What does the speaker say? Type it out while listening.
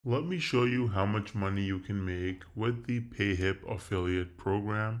Let me show you how much money you can make with the Payhip affiliate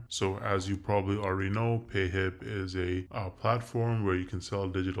program. So as you probably already know, Payhip is a platform where you can sell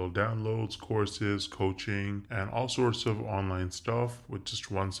digital downloads, courses, coaching, and all sorts of online stuff with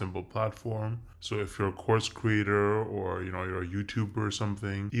just one simple platform. So if you're a course creator or you're a YouTuber or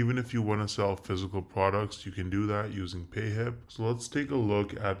something, even if you want to sell physical products, you can do that using Payhip. So let's take a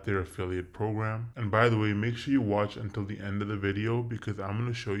look at their affiliate program. And by the way, make sure you watch until the end of the video because I'm going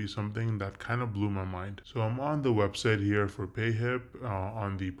to show you something that kind of blew my mind. So I'm on the website here for Payhip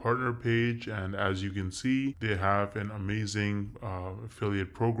on the partner page, and as you can see, they have an amazing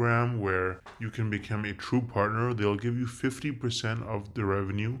affiliate program where you can become a true partner. They'll give you 50% of the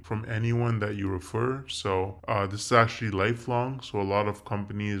revenue from anyone that you refer. So this is actually lifelong. So a lot of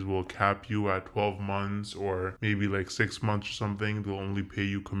companies will cap you at 12 months or maybe like 6 months or something. They'll only pay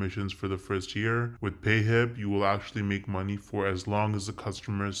you commissions for the first year. With Payhip, you will actually make money for as long as the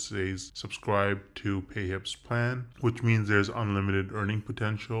customer says subscribe to Payhip's plan, which means there's unlimited earning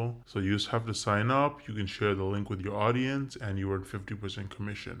potential. So you just have to sign up. You can share the link with your audience and you earn 50%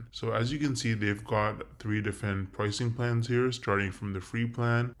 commission. So as you can see, they've got 3 different pricing plans here, starting from the free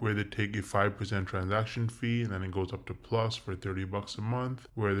plan where they take a 5% transaction fee, and then it goes up to plus for $30 a month,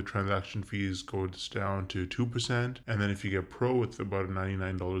 where the transaction fees goes down to 2%. And then if you get pro, it's about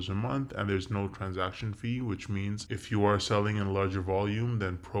 $99 a month and there's no transaction fee, which means if you are selling in larger volume,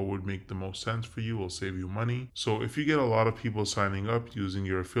 then pro would make the most sense for you, will save you money. So if you get a lot of people signing up using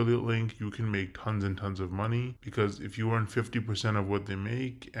your affiliate link, you can make tons and tons of money, because if you earn 50% of what they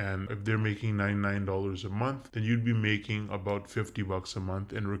make, and if they're making $99 a month, then you'd be making about $50 a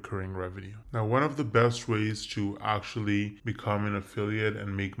month in recurring revenue. Now, one of the best ways to actually become an affiliate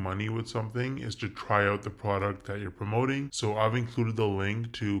and make money with something is to try out the product that you're promoting. So I've included the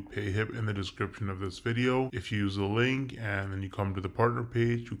link to Payhip in the description of this video. If you use the link and then you come to the partner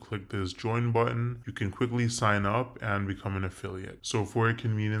page, you click this join button, you can quickly sign up and become an affiliate. So for your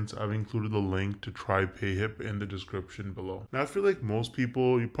convenience, I've included the link to try Payhip in the description below. Now, I feel like most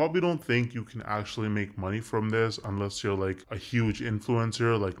people, you probably don't think you can actually make money from this unless you're like a huge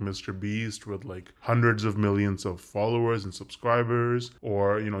influencer like Mr. Beast with like hundreds of millions of followers and subscribers,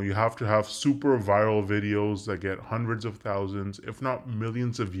 or you have to have super viral videos that get hundreds of thousands, if not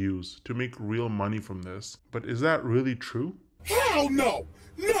millions of views to make real money from this. But is that really true? Hell no!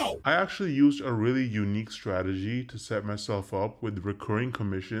 No! I actually used a really unique strategy to set myself up with recurring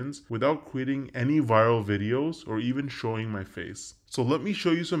commissions without creating any viral videos or even showing my face. So let me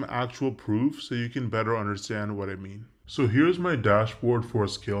show you some actual proof so you can better understand what I mean. So here's my dashboard for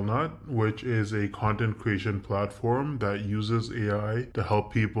ScaleNut, which is a content creation platform that uses AI to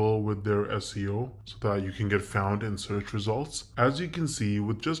help people with their SEO so that you can get found in search results. As you can see,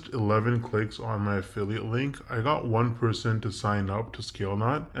 with just 11 clicks on my affiliate link, I got one person to sign up to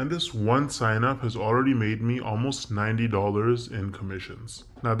ScaleNut, and this one sign up has already made me almost $90 in commissions.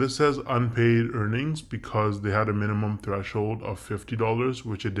 Now this says unpaid earnings because they had a minimum threshold of $50,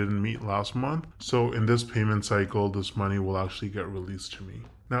 which it didn't meet last month. So in this payment cycle, this money will actually get released to me.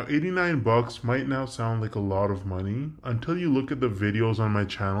 Now 89 bucks might now sound like a lot of money until you look at the videos on my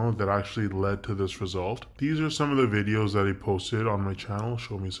channel that actually led to this result. These are some of the videos that I posted on my channel: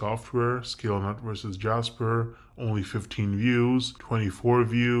 Show Me Software, ScaleNut versus Jasper, only 15 views, 24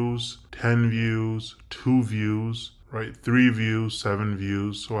 views, 10 views, 2 views, right? 3 views, 7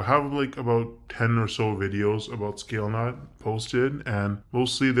 views. So I have like about 10 or so videos about ScaleNut posted, and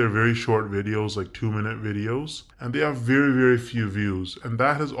mostly they're very short videos, like 2-minute videos, and they have very, very few views, and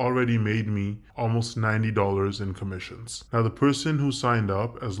that has already made me almost $90 in commissions. Now the person who signed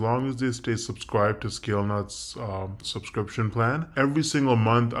up, as long as they stay subscribed to ScaleNut's subscription plan, every single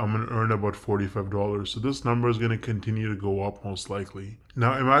month I'm going to earn about $45. So this number is going to continue to go up most likely.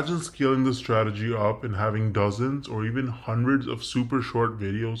 Now imagine scaling this strategy up and having dozens or even hundreds of super short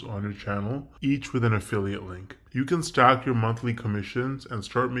videos on your channel, each with an affiliate link. You can stack your monthly commissions and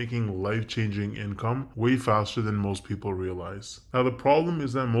start making life-changing income way faster than most people realize. Now the problem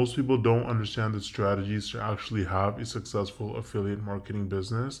is that most people don't understand the strategies to actually have a successful affiliate marketing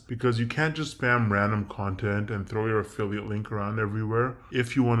business, because you can't just spam random content and throw your affiliate link around everywhere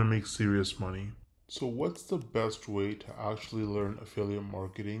if you want to make serious money. So what's the best way to actually learn affiliate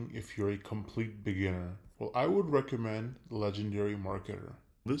marketing if you're a complete beginner? Well, I would recommend Legendary Marketer.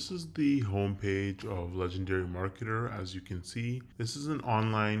 This is the homepage of Legendary Marketer. As you can see, this is an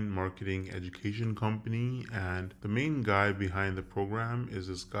online marketing education company, and the main guy behind the program is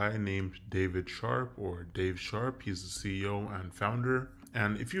this guy named David Sharp, or Dave Sharp. He's the CEO and founder.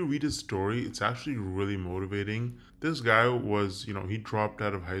 And if you read his story, it's actually really motivating. This guy was, he dropped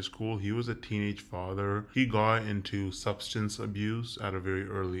out of high school. He was a teenage father. He got into substance abuse at a very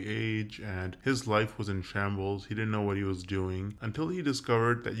early age, and his life was in shambles. He didn't know what he was doing until he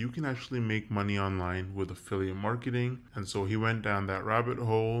discovered that you can actually make money online with affiliate marketing. And so he went down that rabbit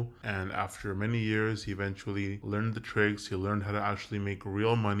hole, and after many years, he eventually learned the tricks. He learned how to actually make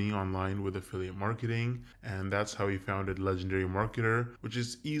real money online with affiliate marketing, and that's how he founded Legendary Marketer, which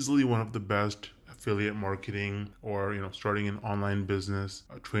is easily one of the best affiliate marketing or starting an online business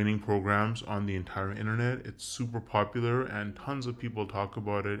training programs on the entire internet. It's super popular and tons of people talk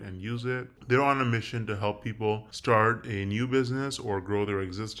about it and use it. They're on a mission to help people start a new business or grow their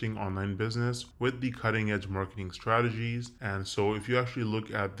existing online business with the cutting edge marketing strategies. And so if you actually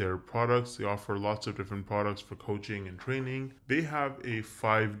look at their products, they offer lots of different products for coaching and training. They have a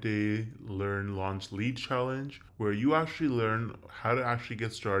 5-day learn launch lead challenge where you actually learn how to actually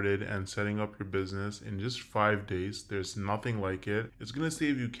get started and setting up your business in just 5 days. There's nothing like it. It's going to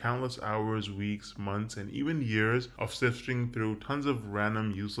save you countless hours, weeks, months, and even years of sifting through tons of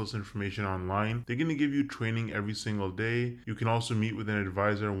random useless information online. They're going to give you training every single day. You can also meet with an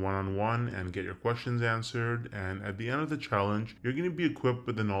advisor one-on-one and get your questions answered. And at the end of the challenge, you're going to be equipped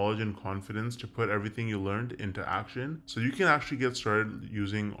with the knowledge and confidence to put everything you learned into action. So you can actually get started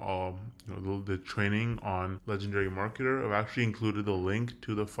using the training on Legendary Marketer. I've actually included the link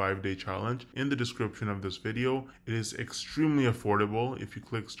to the 5-day challenge in the description of this video. It is extremely affordable. If you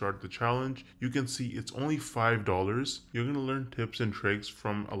click start the challenge, you can see it's only $5. You're going to learn tips and tricks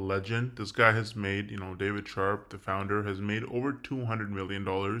from a legend. This guy has made, David Sharp, the founder, has made over $200 million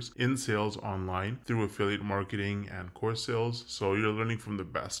in sales online through affiliate marketing and course sales. So you're learning from the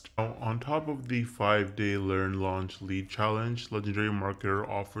best. Now, on top of the 5-day learn launch lead challenge, Legendary Marketer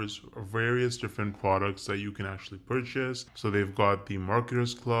offers various different products that you can actually purchase. So they've got the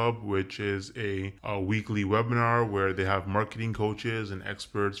Marketers Club, which is a weekly webinar where they have marketing coaches and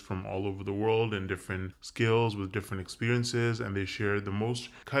experts from all over the world and different skills with different experiences, and they share the most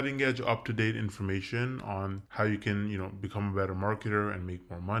cutting edge, up-to-date information on how you can, become a better marketer and make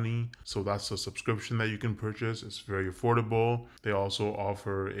more money. So that's a subscription that you can purchase. It's very affordable. They also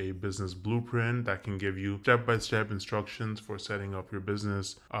offer a business blueprint that can give you step-by-step instructions for setting up your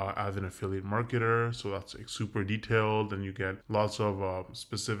business as an affiliate marketer. So that's super detailed, and you get lots of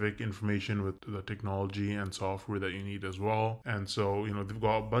specific information with the technology and software that you need as well. And so they've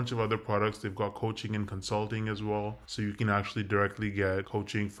got a bunch of other products. They've got coaching and consulting as well, so you can actually directly get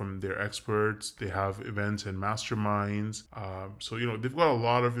coaching from their experts. They have events and masterminds. So they've got a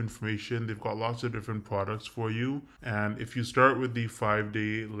lot of information. They've got lots of different products for you. And if you start with the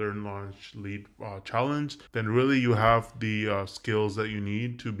 5-day learn launch lead challenge, then really you have the skills that you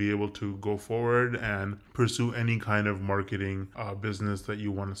need to be able to go forward and pursue any kind of marketing business that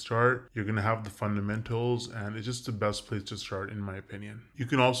you want to start. You're going to have the fundamentals, and it's just the best place to start, in my opinion. You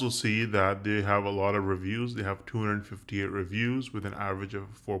can also see that they have a lot of reviews. They have 258 reviews with an average of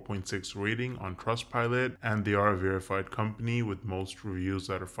 4.6 rating on Trustpilot, and they are a verified company with most reviews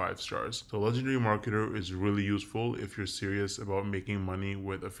that are 5 stars. So Legendary Marketer is really useful if you're serious about making money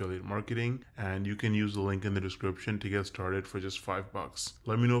with affiliate marketing, and you can use the link in the description to get started for just $5.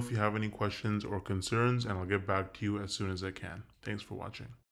 Let me know if you have any questions or concerns, and I'll get back to you as soon as I can. Thanks for watching.